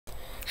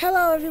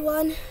Hello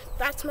everyone,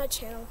 back to my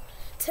channel.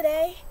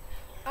 Today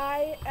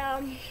I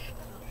am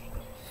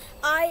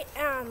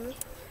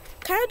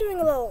kind of doing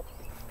a little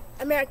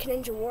American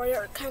Ninja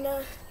Warrior kind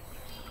of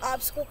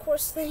obstacle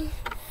course thing.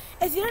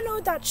 If you don't know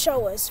what that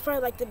show is, it's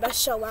probably like the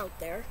best show out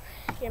there.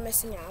 You're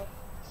missing out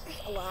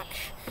a lot.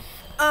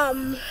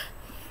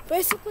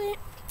 Basically,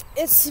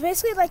 it's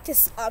basically like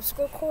this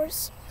obstacle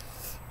course,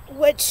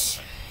 which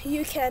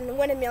you can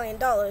win $1 million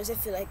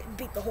if you like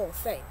beat the whole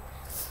thing.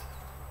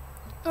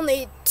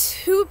 Only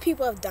 2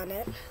 people have done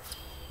it,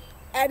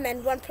 and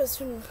then one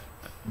person,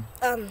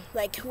 who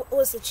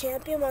was the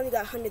champion, only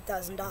got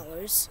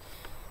 $100,000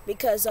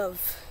 because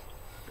of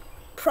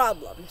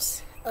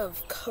problems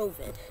of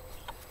COVID.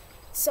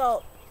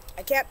 So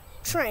I can't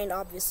train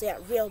obviously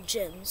at real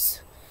gyms,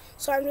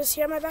 so I'm just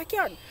here in my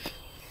backyard.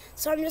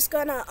 So I'm just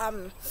gonna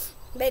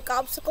make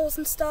obstacles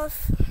and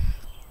stuff,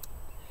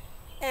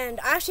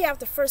 and I actually have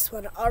the first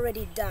one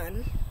already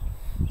done.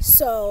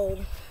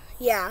 So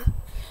yeah.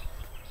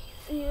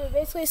 You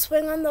basically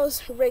swing on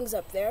those rings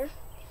up there,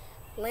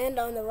 land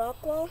on the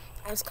rock wall.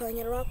 I was calling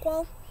it a rock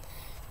wall.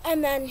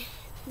 And then,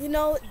 you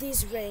know,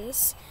 these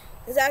rings,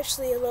 there's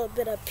actually a little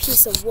bit of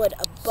piece of wood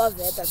above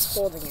it that's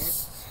holding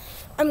it.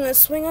 I'm going to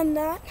swing on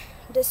that,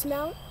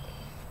 dismount,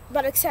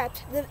 but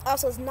except that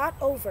also is not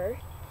over.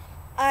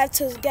 I have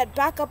to get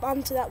back up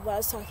onto that what I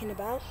was talking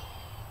about,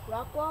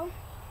 rock wall,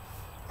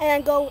 and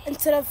then go,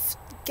 instead of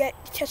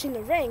catching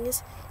the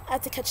rings, I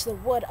have to catch the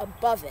wood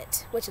above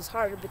it, which is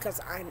harder because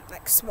I'm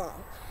like small.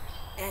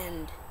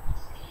 And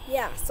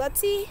yeah, so let's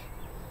see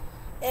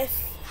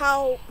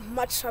how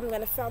much I'm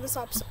gonna fail this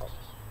obstacle.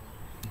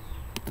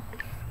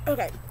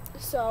 Okay,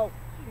 so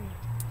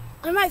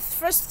I have my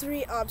first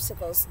 3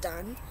 obstacles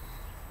done.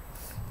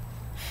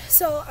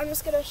 So I'm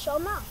just gonna show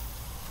them off,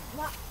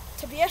 not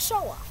to be a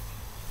show off.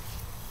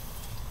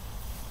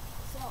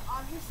 So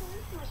obviously,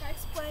 like I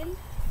explained,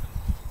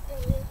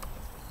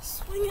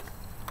 swing it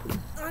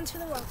onto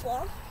the rock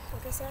wall,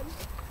 like I said,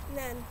 and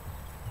then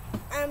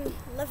I'm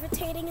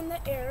levitating in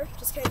the air.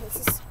 Just kidding, this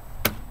is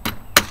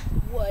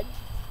wood.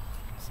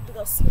 Just a big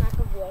old smack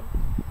of wood.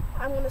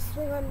 I'm gonna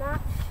swing on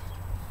that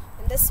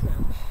and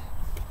dismount.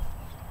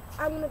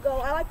 I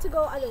like to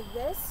go either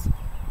this,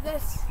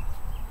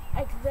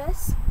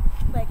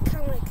 like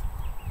kind of like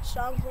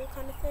stronghold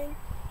kind of thing,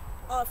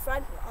 all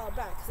front or all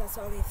back, because that's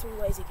the only 3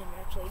 ways you can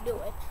actually do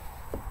it.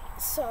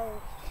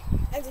 So,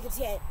 as you can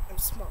see, I'm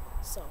small,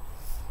 so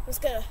I'm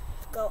just gonna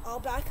go all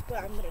back, but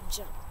I'm gonna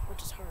jump,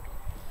 which is harder.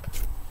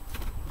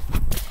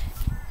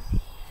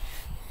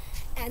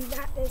 And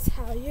that is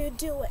how you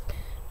do it.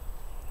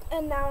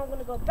 And now I'm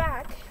gonna go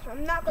back.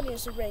 I'm not gonna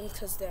use the rings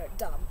because they're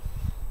dumb,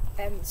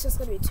 and it's just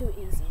gonna be too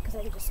easy because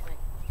I can just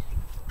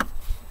like.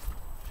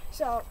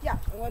 So yeah,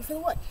 I'm going for the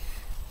wood.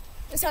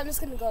 This time I'm just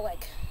gonna go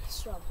like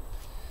strong.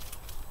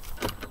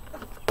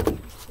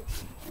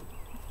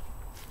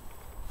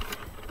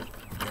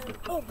 And,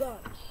 oh god!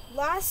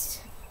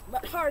 Last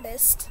but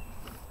hardest.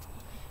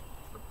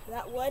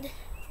 That wood,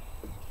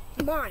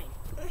 mine.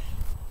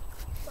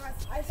 So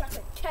I just have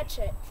to catch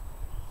it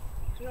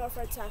in order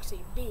for it to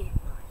actually be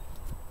mine.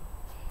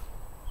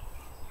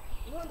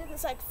 I'm gonna do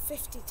this like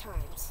 50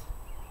 times,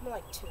 more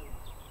like 2.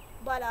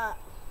 But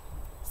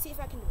see if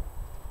I can do it.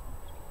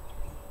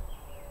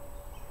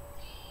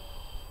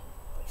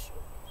 Oh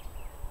shoot!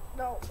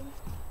 No.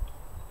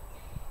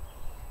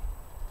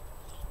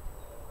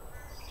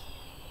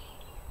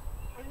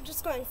 I'm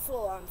just going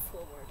full on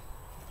forward.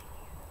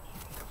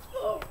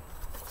 Oh.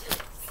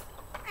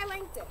 I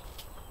linked it.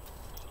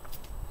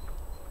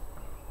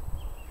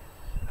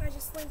 I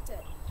just linked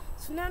it.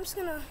 So now I'm just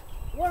gonna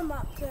warm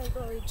up because I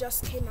really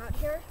just came out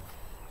here,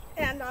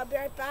 and I'll be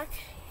right back.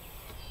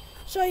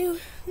 Show you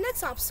the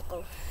next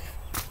obstacle.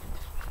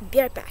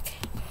 Be right back.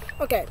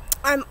 Okay,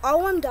 I'm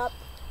all warmed up.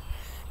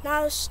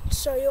 Now I'll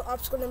show you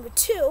obstacle number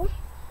 2,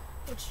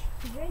 which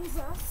brings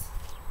us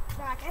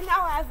back. And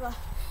now I have a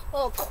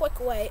little quick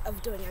way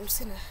of doing it. I'm just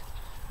gonna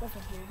go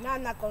from here. Now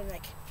I'm not going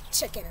like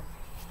chicken and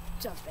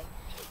jumping.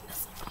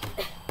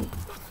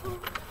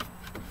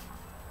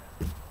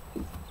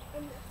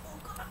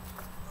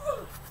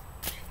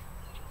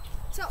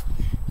 So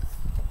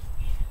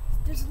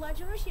there's a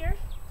ledge over here.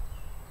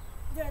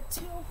 There are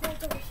 2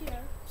 holes over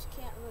here, which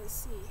you can't really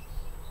see,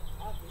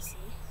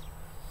 obviously.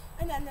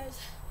 And then there's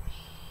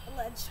a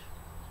ledge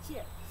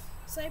here.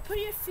 So you put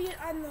your feet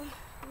on the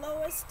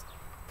lowest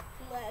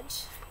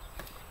ledge,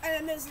 and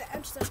then there's the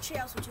entrance of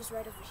trails, which is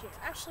right over here.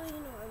 Actually, you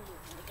know, I'm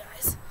moving, you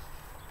guys.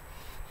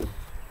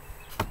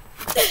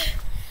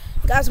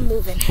 You guys are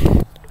moving.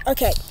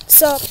 Okay,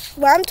 so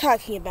what I'm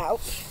talking about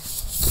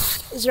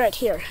is right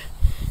here.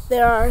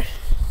 There are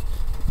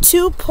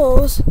 2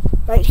 poles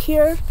right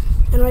here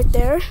and right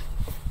there.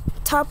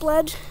 Top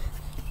ledge,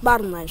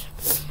 bottom ledge.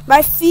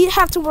 My feet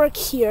have to work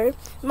here.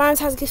 Mine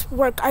has to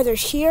work either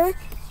here,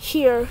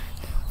 here,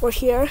 or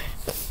here.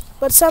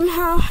 But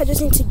somehow I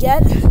just need to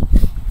get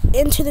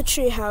into the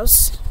tree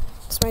house.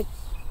 It's my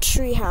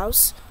tree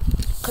house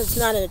because it's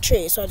not in a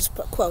tree, so I just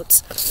put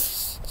quotes.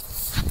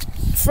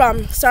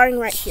 From starting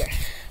right here.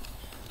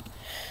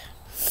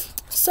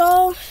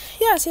 So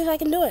yeah, see if I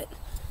can do it.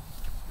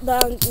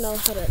 But I don't know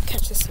how to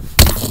catch this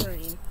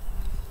frame.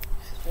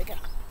 There we go.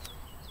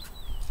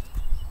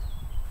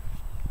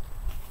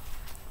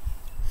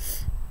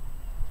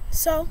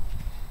 So,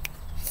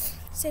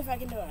 see if I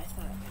can do it. I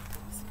thought.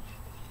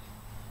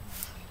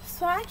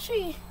 So I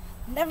actually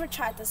never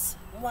tried this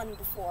one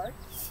before.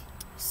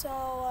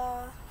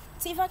 So,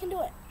 see if I can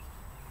do it.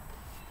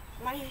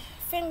 My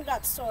finger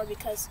got sore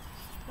because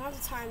one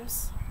of the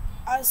times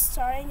I was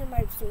starting and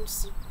my finger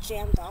just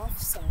jammed off,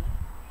 so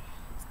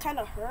it kind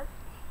of hurt,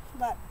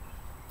 but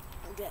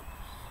I'm good.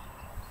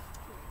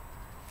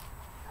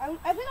 I think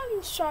I'm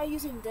going to try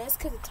using this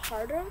because it's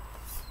harder,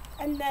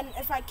 and then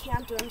if I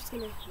can't do it, I'm just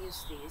going to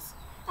use these.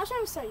 Actually, I'm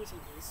going to start using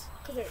these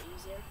because they're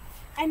easier.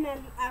 And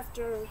then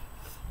after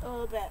a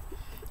little bit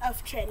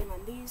of training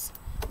on these,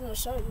 I'm going to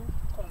show you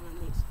going on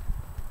these.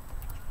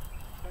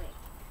 Alright.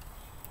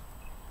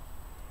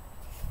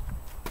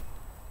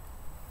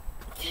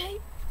 Okay.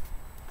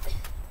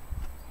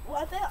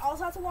 What I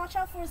also have to watch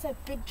out for is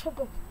that big chunk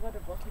of wood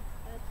above my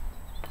head.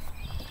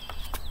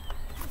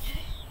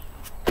 Okay.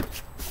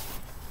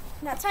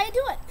 That's how you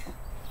do it.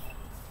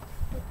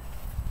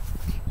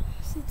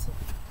 See to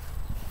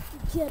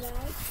get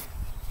out.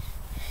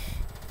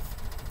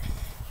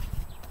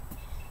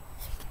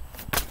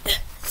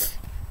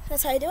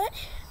 That's how you do it.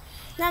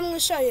 Now I'm going to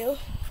show you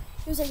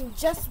using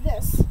just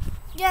this.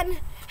 Again,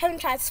 haven't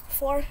tried this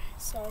before,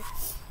 so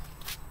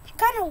I'm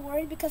kind of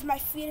worried because my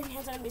feet and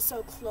hands are going to be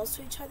so close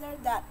to each other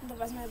that the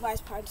rest of my body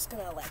is probably just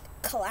going to like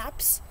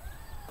collapse.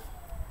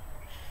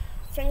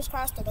 Fingers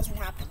crossed that doesn't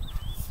happen.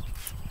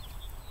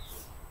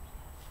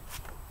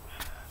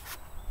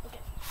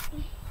 Okay.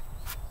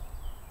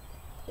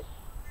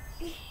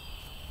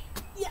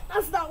 Yeah,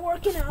 that's not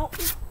working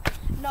out.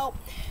 Nope.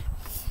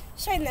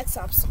 Show you the next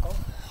obstacle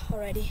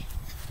already.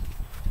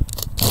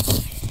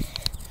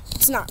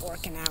 It's not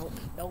working out.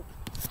 Nope.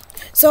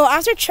 So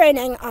after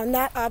training on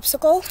that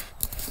obstacle,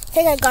 I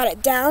think I got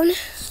it down.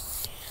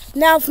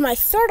 Now for my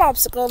third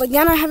obstacle,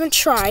 again I haven't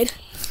tried.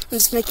 I'm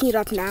just making it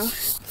up now.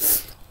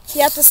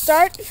 You have to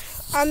start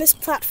on this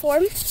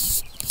platform.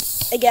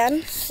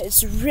 Again,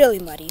 it's really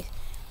muddy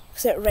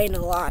because it rained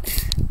a lot.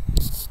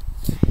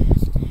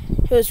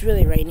 It was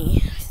really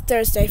rainy.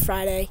 Thursday,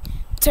 Friday,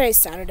 today's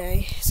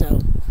Saturday,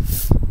 so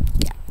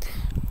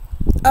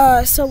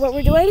yeah. So what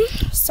we're doing,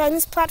 starting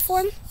this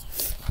platform,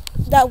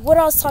 that what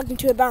I was talking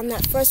to you about in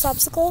that first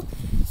obstacle,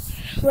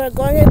 we're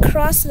going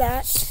across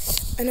that,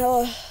 a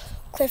little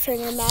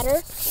cliffhanger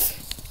matter,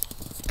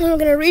 and we're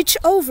going to reach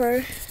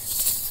over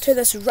to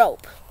this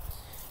rope.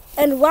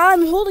 And while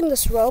I'm holding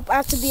this rope, I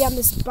have to be on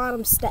this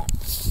bottom step.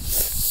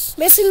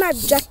 Basically, my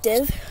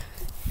objective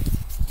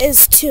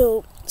is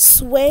to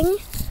swing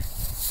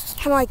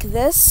kind of like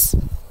this,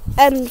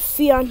 and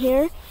feet on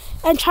here,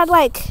 and try to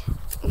like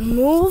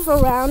move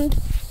around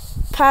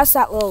past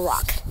that little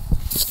rock,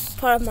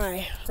 part of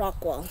my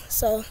rock wall.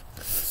 So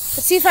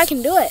let's see if I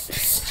can do it.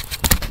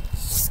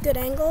 It's a good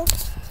angle.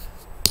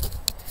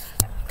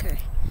 Okay,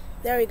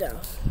 there we go.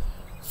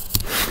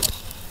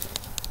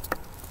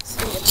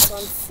 So get this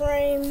on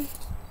frame.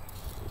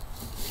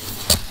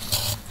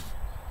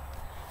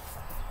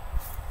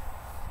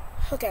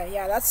 Okay,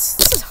 yeah, this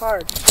is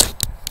hard.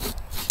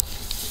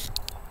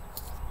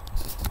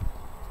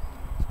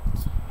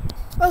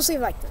 We'll see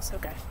like this,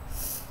 okay.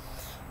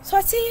 So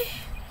let's see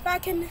if I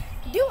can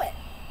do it.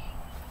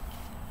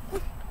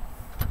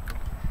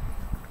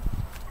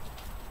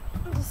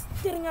 I'm just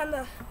getting on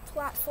the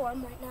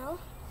platform right now.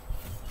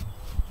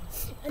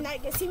 And now you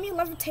can see me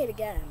levitate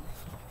again.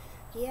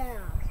 Yeah.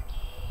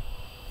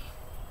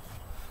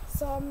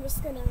 So I'm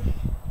just gonna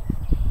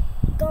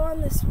go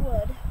on this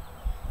wood.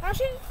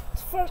 Actually,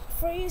 for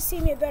you to see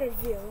me a better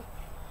view,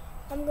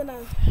 I'm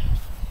gonna,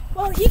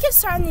 well, you can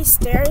start on these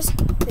stairs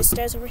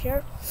over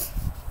here.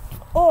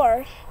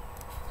 Or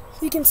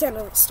you can start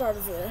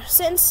over there.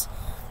 Since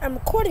I'm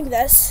recording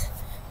this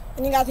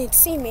and you guys need to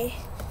see me,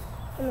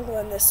 I'm gonna go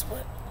on this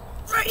one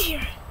right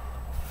here.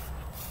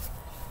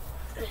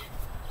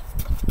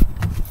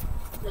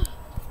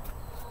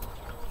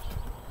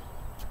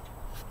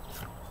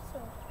 So,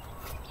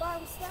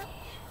 bottom step,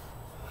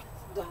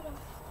 gotta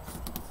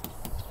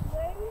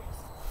swing,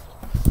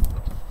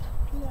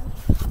 and then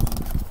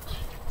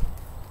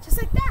just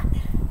like that.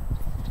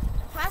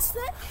 Past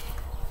it.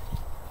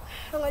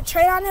 I'm going to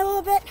train on it a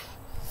little bit,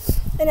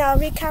 and I'll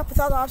recap with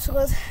all the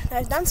obstacles that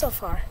I've done so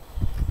far.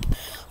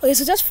 Okay,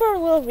 so just for a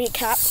little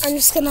recap, I'm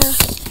just going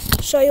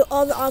to show you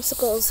all the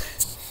obstacles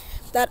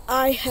that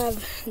I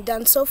have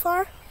done so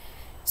far.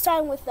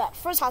 Starting with that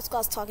first obstacle I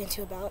was talking to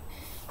you about.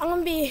 I'm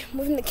going to be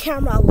moving the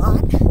camera a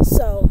lot,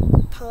 so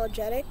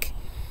apologetic.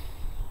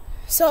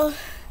 So,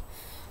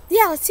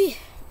 yeah, let's see.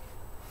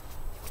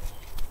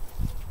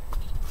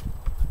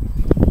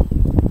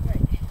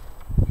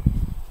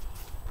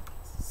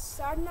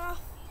 Starting off.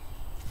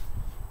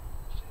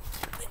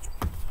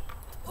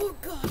 Oh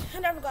god,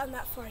 I've never gotten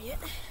that far yet.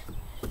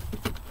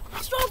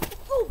 Strong.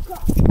 Oh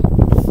god.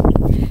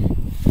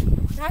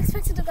 Not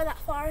expected to go that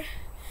far.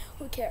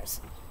 Who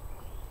cares?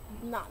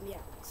 Not me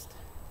at least.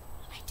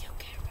 I do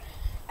care.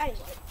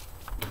 Anyway.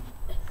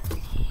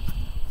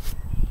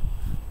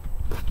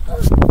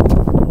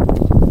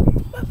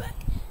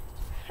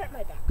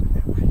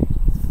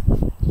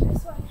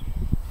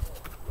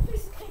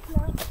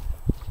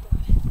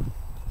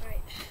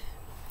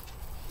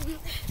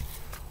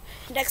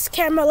 next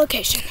camera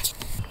location.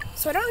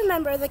 So I don't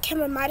remember, the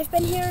camera might have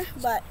been here,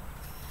 but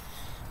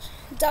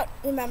don't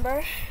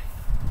remember.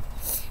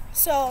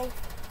 So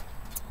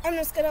I'm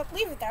just gonna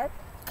leave it there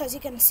because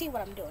you can see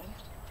what I'm doing.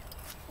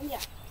 And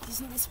yeah,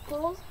 using this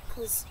pole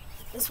because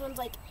this one's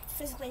like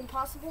physically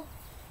impossible.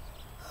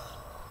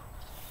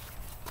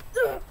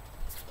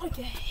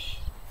 Okay.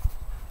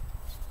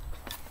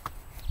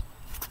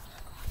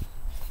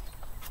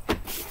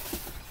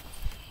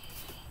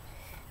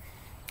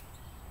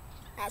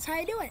 That's how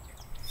you do it.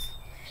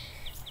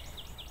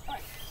 All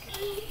right.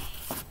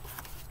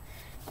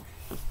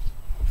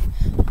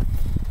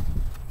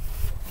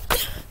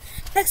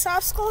 Next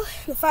obstacle,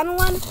 the final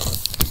one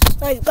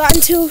that I've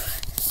gotten to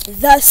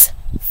thus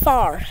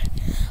far.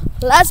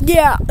 Let's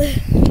go.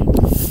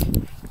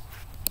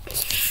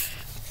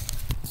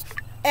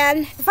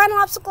 And the final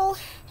obstacle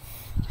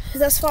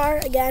thus far,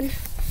 again,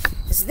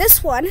 is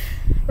this one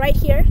right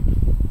here.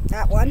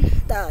 That one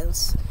that I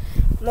was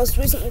most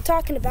recently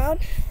talking about,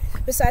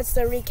 besides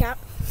the recap.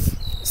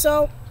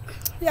 So,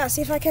 yeah,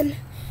 see if I can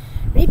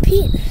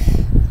repeat.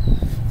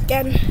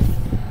 Again,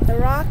 the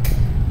rock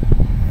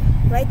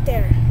right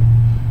there.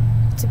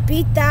 To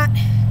beat that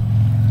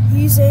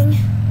using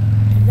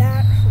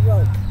that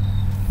rope,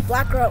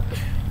 black rope.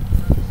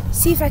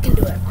 See if I can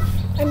do it.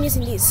 I'm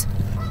using these.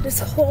 There's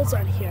holes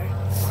on here,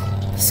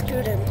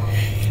 screwed in.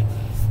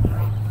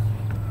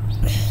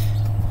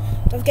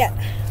 Don't forget,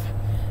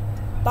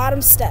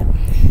 bottom step,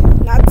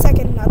 not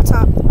second, not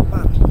top,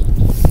 bottom.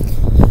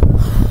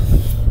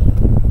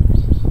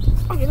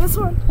 Okay, this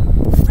one.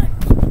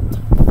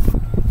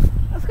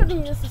 I was gonna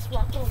use this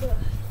rock all the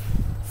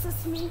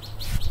sesame.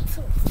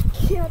 So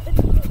yeah,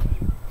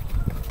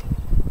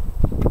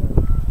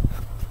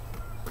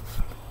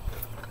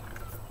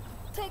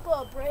 take a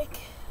little break.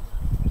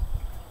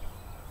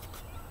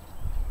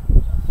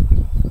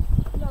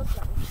 No, it's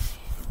not.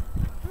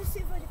 Let's see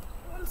if I get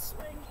one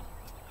swing.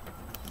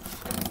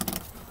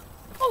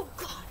 Oh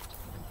God,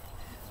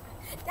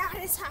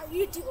 that is how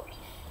you do it.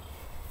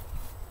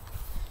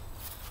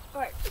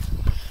 All right,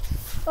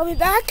 I'll be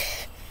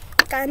back.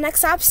 Got a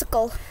next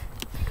obstacle.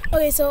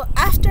 Okay, so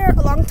after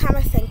a long time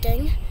of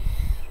thinking,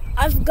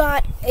 I've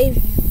got a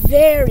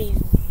very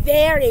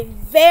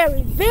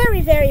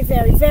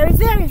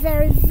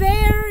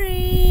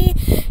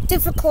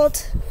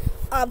difficult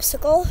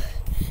obstacle.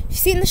 You've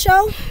seen the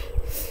show?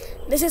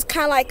 This is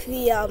kind of like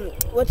the,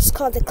 what's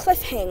called the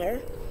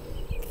cliffhanger.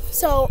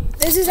 So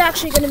this is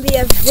actually going to be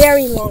a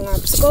very long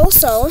obstacle,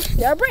 so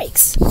there are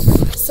breaks.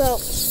 So,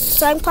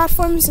 starting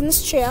platforms in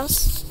this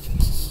treehouse.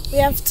 We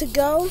have to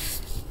go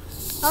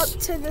up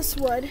to this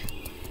wood.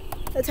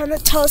 That's on the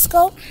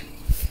telescope.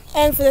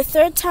 And for the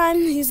third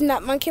time, using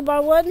that monkey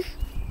bar wood,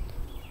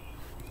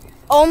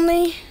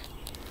 only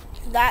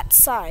that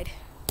side.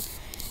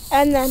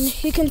 And then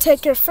you can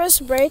take your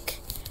first break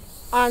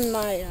on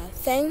my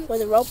thing where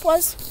the rope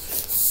was,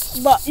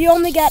 but you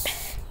only get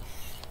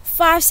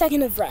 5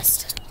 seconds of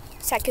rest.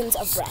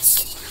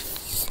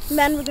 And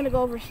then we're gonna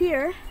go over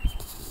here,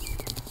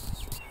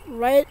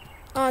 right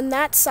on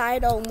that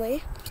side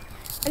only,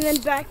 and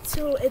then back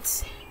to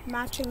its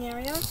matching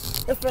area.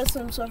 The first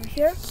one was over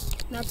here,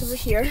 now it's over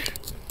here.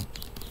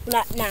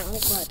 Not now,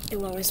 but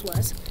it always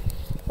was.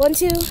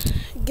 Once you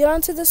get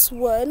onto this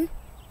wood,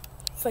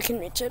 if I can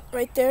reach it,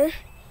 right there,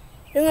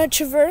 you're going to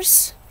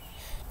traverse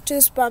to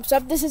this bumps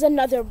up. This is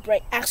another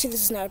break. Actually,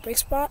 this is not a break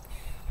spot.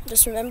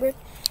 Just remember,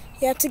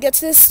 you have to get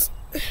to this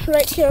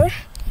right here.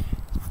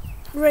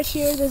 Right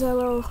here, there's a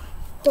little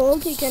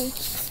hold you can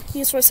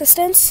use for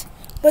assistance.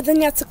 But then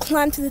you have to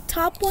climb to the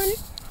top one,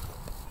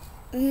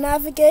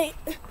 navigate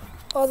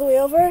all the way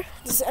over.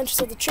 This is the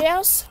entrance of the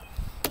treehouse.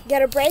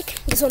 Get a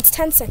break. This one's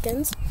 10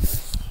 seconds.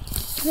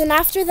 Then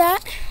after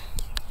that,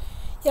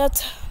 you have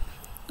to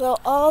go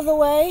all the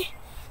way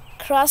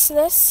across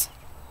this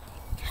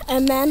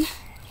and then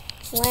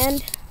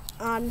land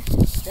on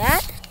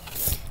that.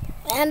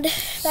 And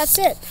that's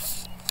it.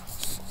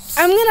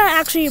 I'm going to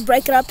actually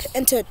break it up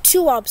into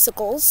 2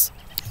 obstacles.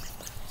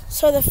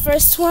 So the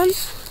first one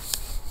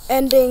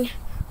ending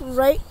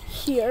right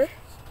here,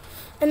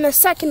 and the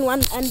second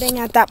one ending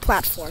at that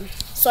platform.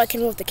 So I can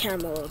move the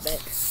camera a little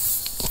bit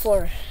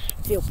for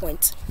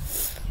viewpoint.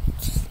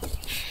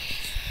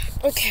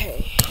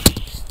 Okay.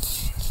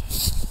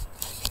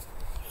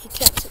 You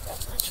can't see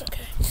that much,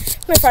 okay.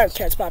 My favorite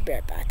carrot spot, I'll be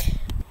right back.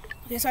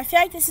 Okay, so I feel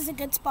like this is a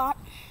good spot.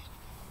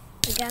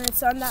 Again,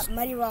 it's on that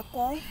muddy rock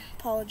wall.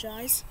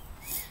 Apologize.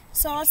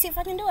 So let's see if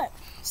I can do it.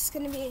 It's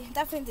going to be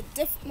definitely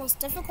the most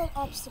difficult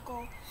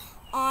obstacle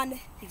on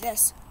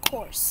this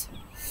course.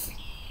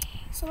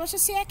 So let's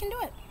just see if I can do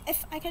it.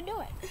 If I can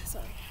do it.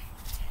 Sorry.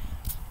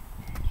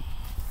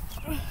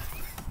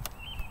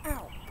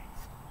 Ow.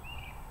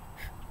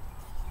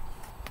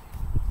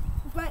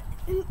 But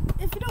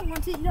if you don't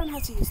want to, you don't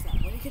have to use that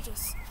one. You could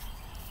just...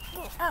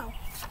 Oh, ow.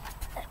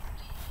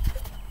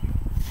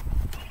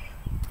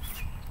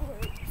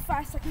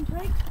 5 second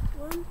break.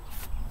 1,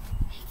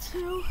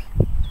 2,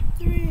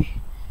 3,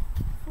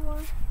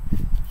 4,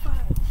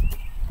 5.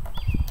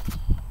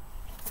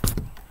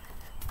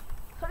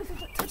 So I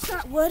just touch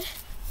that wood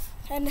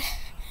and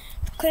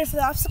clear for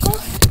the obstacle.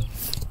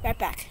 Right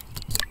back.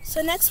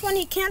 So next one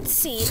you can't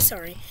see,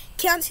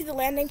 can't see the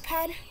landing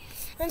pad.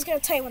 I'm just gonna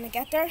tell you when I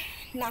get there.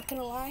 Not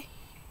gonna lie,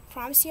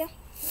 promise you.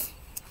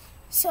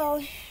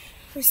 So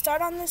we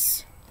start on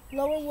this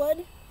lower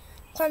wood,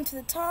 climb to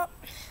the top,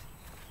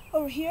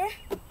 over here,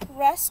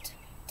 rest,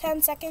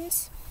 10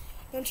 seconds,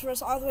 then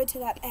traverse all the way to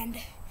that end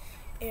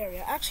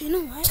area. Actually, you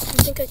know what?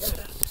 I think I got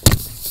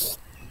it.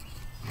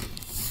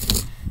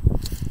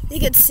 You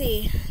can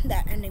see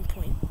that ending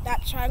point.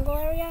 That triangle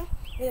area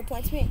where the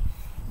points meet,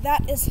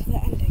 that is the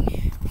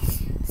ending.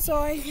 So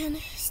I can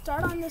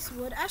start on this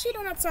wood. Actually,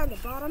 don't have to start on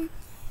the bottom.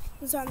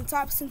 It's on the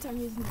top since I'm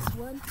using this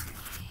wood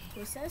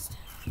to assist.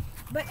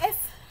 But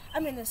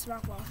this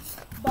rock wall.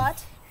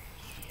 But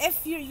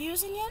if you're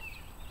using it,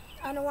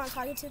 I don't want to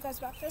talk to you guys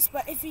about this,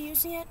 but if you're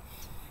using it,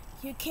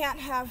 you can't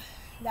have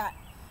that.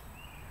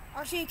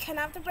 Actually, you can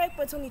have the break,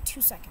 but it's only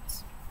 2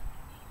 seconds.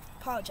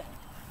 Apologize.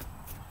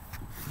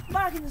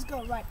 But I can just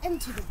go right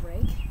into the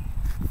break.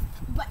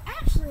 But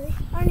actually,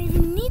 I don't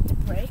even need the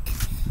break.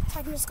 So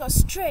I can just go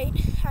straight,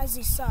 as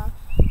you saw,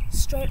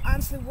 straight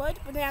onto the wood,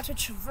 but then I have to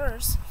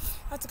traverse.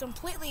 I have to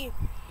completely,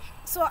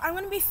 so I'm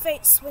going to be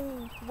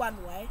swinging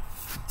one way.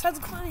 So I have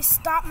to completely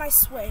stop my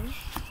swing.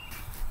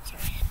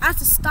 I have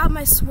to stop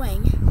my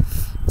swing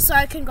so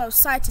I can go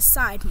side to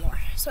side more.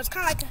 So it's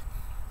kind of like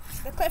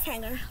the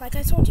cliffhanger, like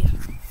I told you.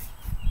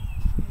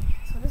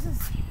 So this is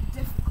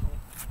difficult.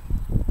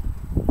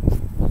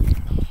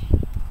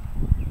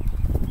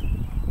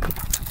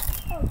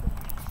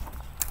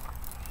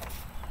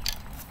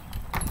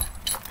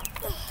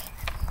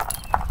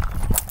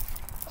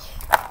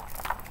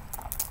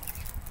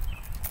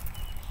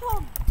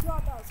 Oh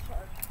God, that was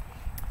hard.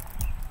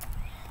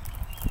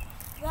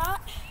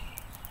 That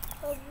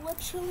was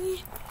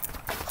literally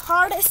the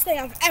hardest thing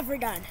I've ever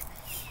done.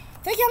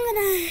 I think I'm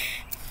gonna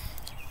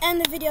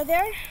end the video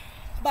there,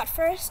 but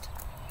first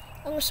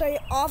I'm gonna show you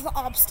all the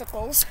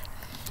obstacles,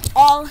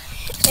 all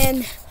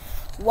in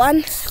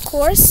one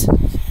course.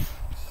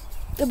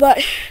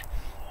 But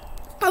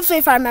hopefully,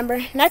 if I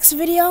remember, next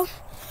video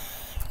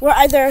we're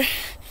either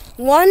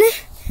one,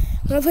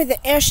 I'm gonna play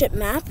the airship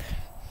map,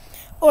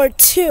 or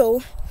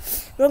two,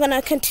 we're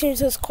gonna continue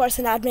this course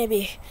and add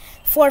maybe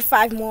 4 or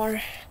 5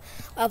 more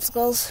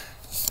obstacles.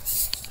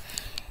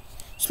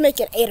 Just make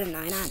it 8 or 9,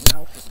 I don't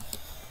know.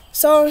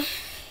 So I'm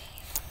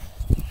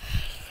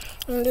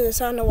gonna do this.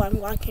 I don't know why I'm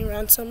walking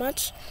around so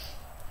much.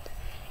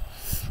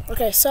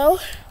 Okay, so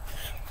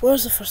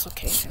where's the first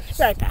location?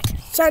 Be right back.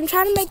 So I'm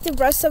trying to make the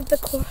rest of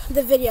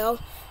the video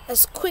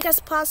as quick as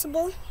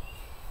possible.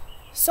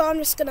 So I'm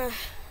just gonna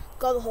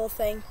go the whole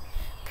thing.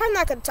 Probably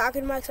not gonna talk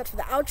anymore except for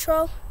the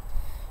outro.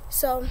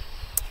 So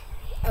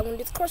I'm gonna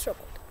do the course real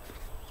quick.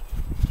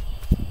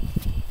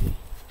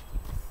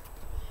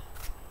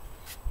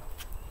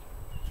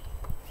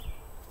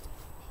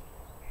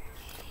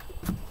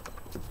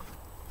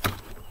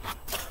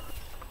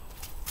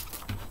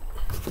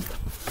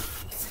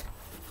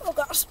 Oh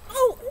gosh!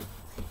 Oh!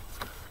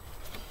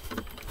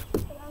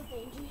 That was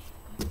dangerous.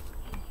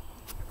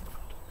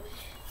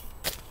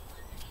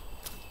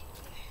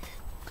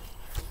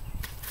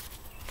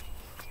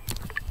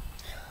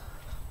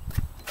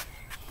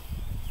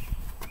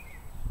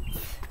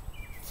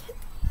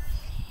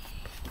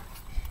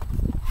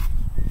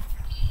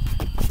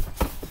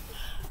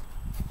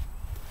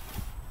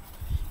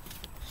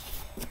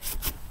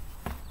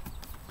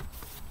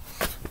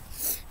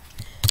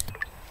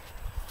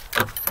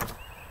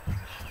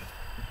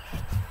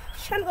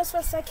 Trying to go as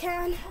fast as I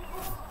can.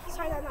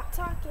 Sorry that I'm not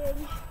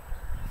talking.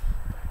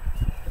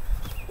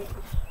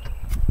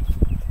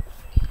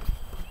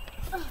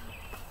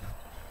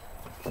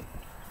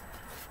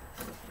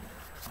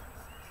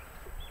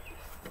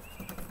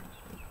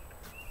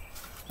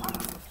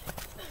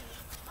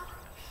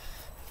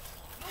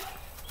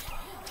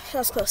 That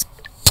was close.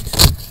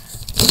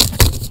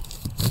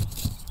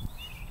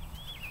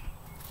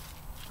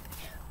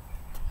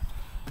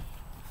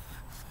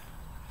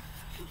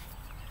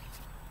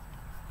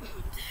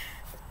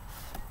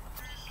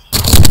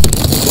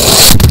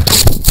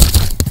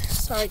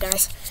 Sorry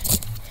guys.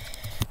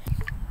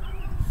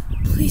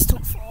 Please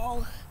don't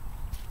fall.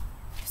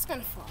 It's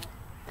gonna fall.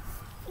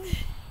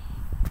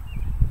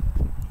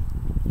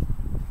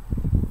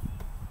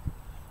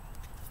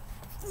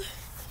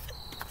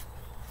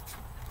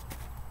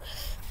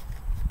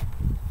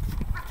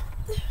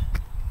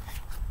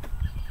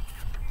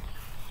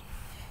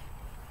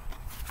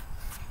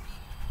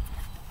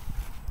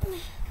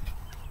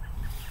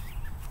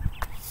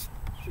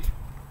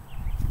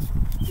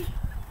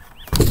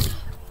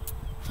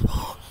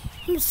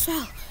 I almost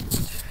fell.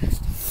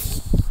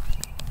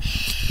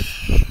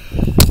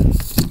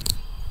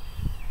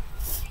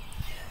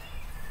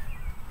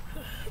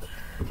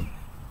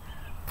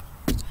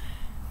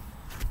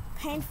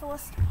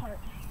 Painfulest part.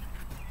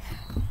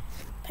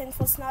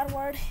 Painful's not a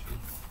word.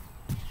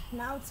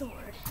 Now it's a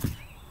word.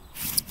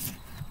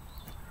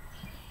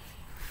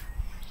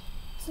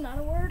 It's not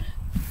a word.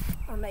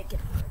 I'll make it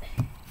a word.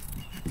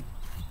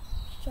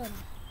 Shut up.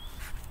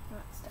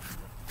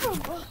 Oh,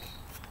 look.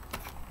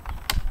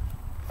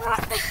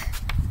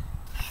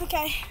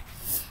 Okay,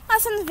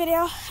 that's in the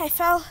video. I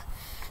fell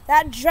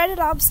that dreaded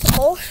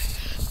obstacle.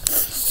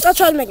 I'll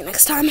try to make it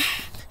next time.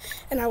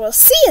 And I will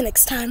see you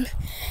next time.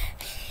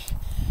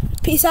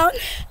 Peace out.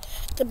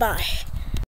 Goodbye.